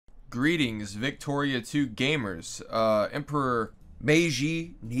Greetings, Victoria 2 gamers. Emperor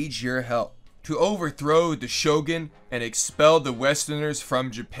Meiji needs your help to overthrow the shogun and expel the Westerners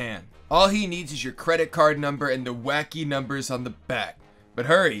from Japan. All he needs is your credit card number and the wacky numbers on the back. But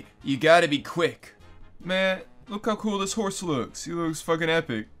hurry, you gotta be quick. Man, look how cool this horse looks. He looks fucking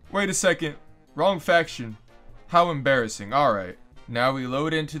epic. Wait a second. Wrong faction. How embarrassing. Alright. Now we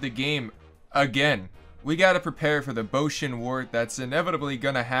load into the game again. We gotta prepare for the Boshin War that's inevitably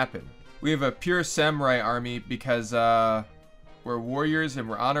gonna happen. We have a pure samurai army because, we're warriors and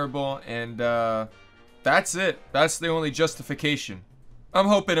we're honorable, and, that's it. That's the only justification. I'm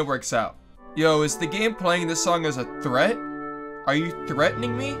hoping it works out. Yo, is the game playing this song as a threat? Are you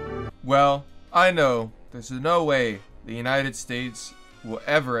threatening me? Well, I know there's no way the United States will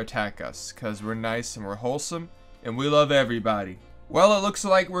ever attack us, because we're nice and we're wholesome, and we love everybody. Well, it looks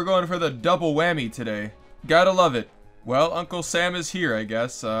like we're going for the double whammy today. Gotta love it. Well, Uncle Sam is here, I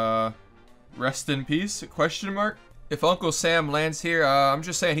guess. Rest in peace? Question mark? If Uncle Sam lands here, I'm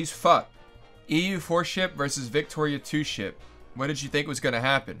just saying he's fucked. EU 4 ship versus Victoria 2 ship. What did you think was gonna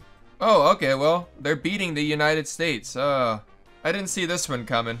happen? Oh, okay, well, they're beating the United States. I didn't see this one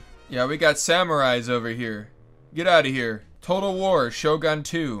coming. Yeah, we got samurais over here. Get out of here. Total War, Shogun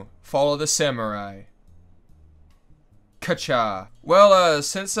 2. Follow the samurai. Kacha. Well,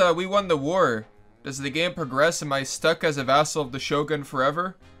 since we won the war, does the game progress? Am I stuck as a vassal of the Shogun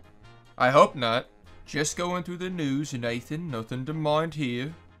forever? I hope not. Just going through the news, Nathan. Nothing to mind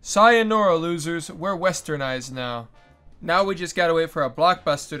here. Sayonara, losers. We're westernized now. Now we just gotta wait for a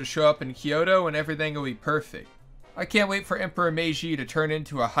blockbuster to show up in Kyoto and everything will be perfect. I can't wait for Emperor Meiji to turn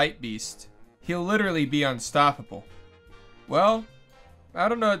into a hype beast. He'll literally be unstoppable. Well, I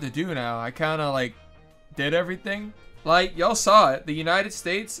don't know what to do now. I kinda, like, did everything. Like, y'all saw it. The United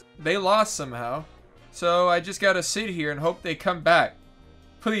States, they lost somehow. So I just gotta sit here and hope they come back.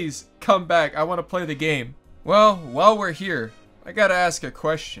 Please, come back. I want to play the game. Well, while we're here, I gotta ask a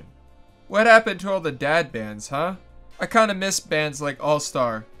question. What happened to all the dad bands, huh? I kinda miss bands like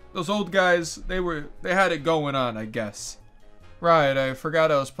All-Star. Those old guys, they had it going on, I guess. Right, I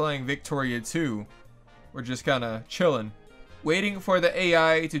forgot I was playing Victoria 2. We're just kinda chilling. Waiting for the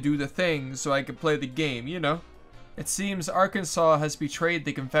AI to do the thing so I could play the game, you know? It seems Arkansas has betrayed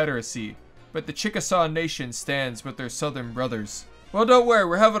the Confederacy, but the Chickasaw Nation stands with their southern brothers. Well, don't worry,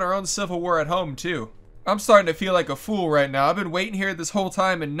 we're having our own civil war at home, too. I'm starting to feel like a fool right now. I've been waiting here this whole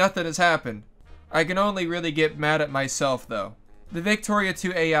time and nothing has happened. I can only really get mad at myself, though. The Victoria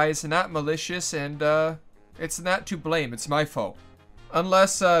 2 AI is not malicious and, it's not to blame. It's my fault.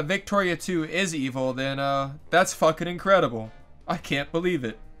 Unless, Victoria 2 is evil, then, that's fucking incredible. I can't believe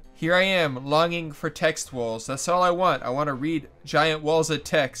it. Here I am, longing for text walls. That's all I want. I want to read giant walls of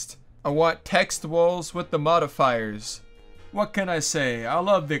text. I want text walls with the modifiers. What can I say? I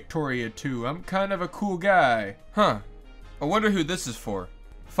love Victoria 2. I'm kind of a cool guy. Huh. I wonder who this is for.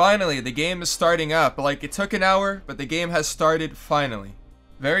 Finally, the game is starting up. Like, it took an hour, but the game has started finally.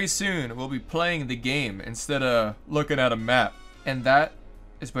 Very soon, we'll be playing the game instead of looking at a map. And that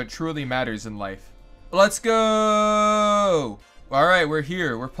is what truly matters in life. Let's go! Alright, we're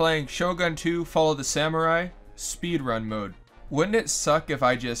here. We're playing Shogun 2 Follow the Samurai speedrun mode. Wouldn't it suck if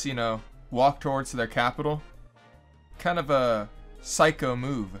I just, you know, walk towards their capital? Kind of a psycho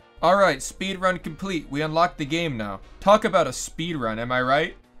move. Alright, speedrun complete. We unlocked the game now. Talk about a speedrun, am I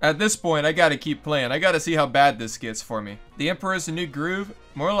right? At this point, I gotta keep playing. I gotta see how bad this gets for me. The Emperor's a new groove?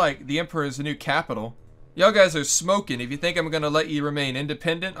 More like the Emperor's a new capital. Y'all guys are smoking if you think I'm gonna let you remain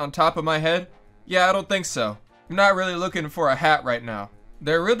independent on top of my head. Yeah, I don't think so. I'm not really looking for a hat right now.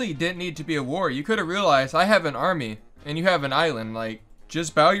 There really didn't need to be a war. You could have realized I have an army and you have an island. Like,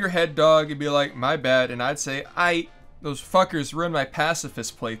 just bow your head, dog, and be like, my bad, and I'd say, those fuckers ruined my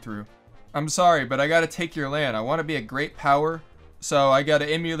pacifist playthrough. I'm sorry, but I gotta take your land. I want to be a great power, so I gotta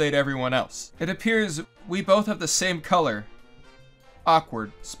emulate everyone else. It appears we both have the same color.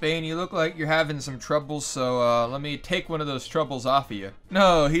 Awkward. Spain, you look like you're having some troubles, so let me take one of those troubles off of you.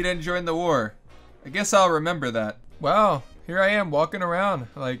 No, he didn't join the war. I guess I'll remember that. Wow, here I am walking around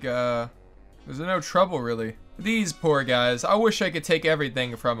like, there's no trouble really. These poor guys, I wish I could take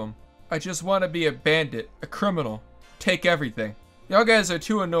everything from them. I just want to be a bandit, a criminal. Take everything. Y'all guys are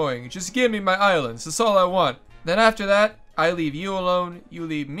too annoying. Just give me my islands. That's all I want. Then after that, I leave you alone, you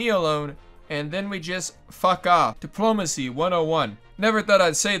leave me alone, and then we just fuck off. Diplomacy 101. Never thought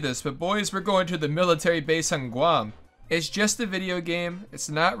I'd say this, but boys, we're going to the military base on Guam. It's just a video game. It's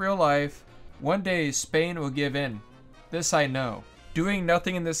not real life. One day, Spain will give in. This I know. Doing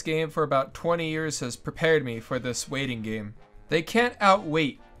nothing in this game for about 20 years has prepared me for this waiting game. They can't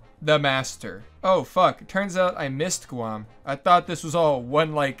outwait the master. Oh fuck, turns out I missed Guam. I thought this was all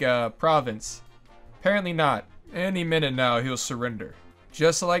one province. Apparently not. Any minute now he'll surrender.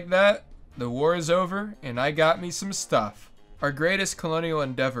 Just like that, the war is over and I got me some stuff. Our greatest colonial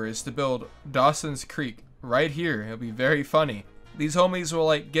endeavor is to build Dawson's Creek right here. It'll be very funny. These homies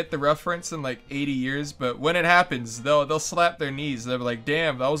will get the reference in 80 years, but when it happens, they'll slap their knees. They'll be like,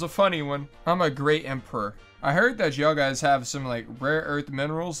 damn, that was a funny one. I'm a great emperor. I heard that y'all guys have some rare earth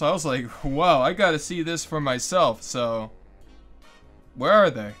minerals. I was like, wow, I gotta see this for myself. So where are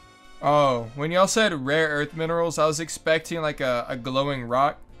they? Oh, when y'all said rare earth minerals, I was expecting a glowing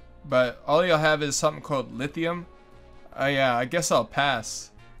rock, but all y'all have is something called lithium. Yeah, I guess I'll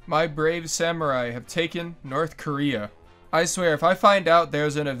pass. My brave samurai have taken North Korea. I swear, if I find out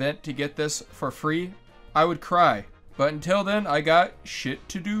there's an event to get this for free, I would cry. But until then, I got shit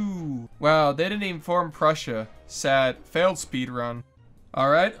to do. Wow, they didn't even form Prussia. Sad. Failed speedrun.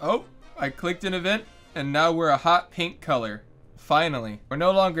 Alright, oh, I clicked an event, and now we're a hot pink color. Finally. We're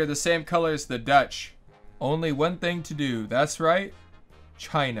no longer the same color as the Dutch. Only one thing to do, that's right,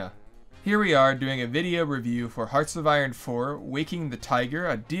 China. Here we are doing a video review for Hearts of Iron 4, Waking the Tiger,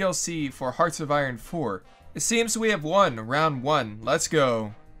 a DLC for Hearts of Iron 4. It seems we have won round 1, let's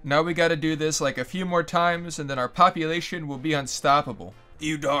go. Now we gotta do this a few more times and then our population will be unstoppable.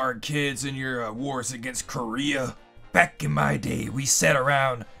 You darn kids in your wars against Korea. Back in my day, we sat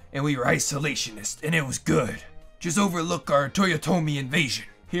around and we were isolationists and it was good. Just overlook our Toyotomi invasion.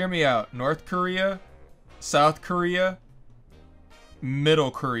 Hear me out, North Korea, South Korea, Middle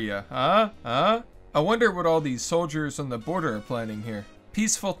Korea, huh? I wonder what all these soldiers on the border are planning here.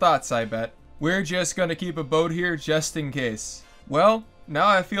 Peaceful thoughts, I bet. We're just gonna keep a boat here just in case. Well, now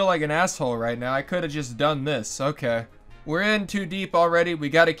I feel like an asshole right now. I could have just done this. Okay. We're in too deep already. We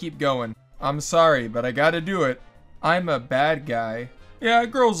gotta keep going. I'm sorry, but I gotta do it. I'm a bad guy. Yeah,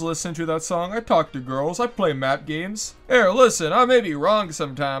 girls listen to that song. I talk to girls. I play map games. Here, listen, I may be wrong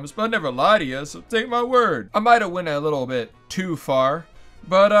sometimes, but I never lie to you, so take my word. I might have went a little bit too far,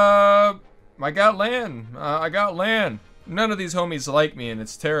 but I got land. I got land. None of these homies like me, and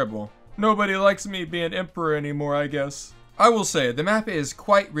it's terrible. Nobody likes me being emperor anymore, I guess. I will say, the map is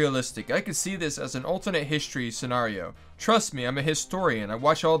quite realistic. I could see this as an alternate history scenario. Trust me, I'm a historian. I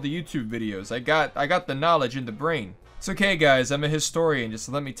watch all the YouTube videos. I got the knowledge in the brain. It's okay, guys. I'm a historian. Just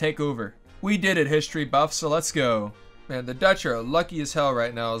let me take over. We did it, history buff, so let's go. Man, the Dutch are lucky as hell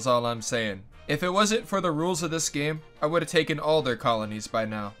right now is all I'm saying. If it wasn't for the rules of this game, I would have taken all their colonies by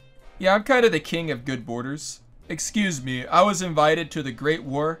now. Yeah, I'm kind of the king of good borders. Excuse me, I was invited to the Great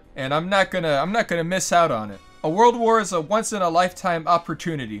War, and I'm not gonna miss out on it. A world war is a once-in-a-lifetime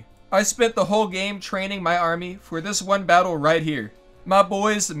opportunity. I spent the whole game training my army for this one battle right here. My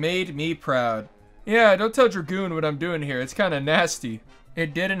boys made me proud. Yeah, don't tell Dragoon what I'm doing here. It's kind of nasty.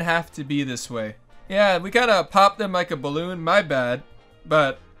 It didn't have to be this way. Yeah, we kind of popped them like a balloon. My bad.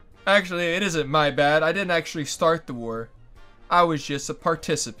 But actually, it isn't my bad. I didn't actually start the war. I was just a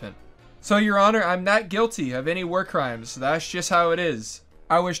participant. So, Your Honor, I'm not guilty of any war crimes. That's just how it is.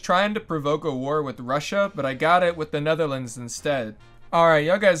 I was trying to provoke a war with Russia, but I got it with the Netherlands instead. Alright,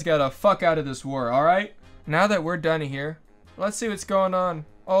 y'all guys gotta fuck out of this war, alright? Now that we're done here, let's see what's going on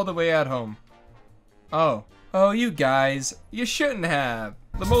all the way at home. Oh, you guys, you shouldn't have.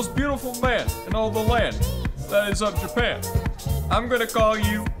 The most beautiful man in all the land, that is of Japan. I'm gonna call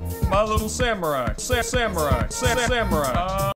you my little samurai. Samurai.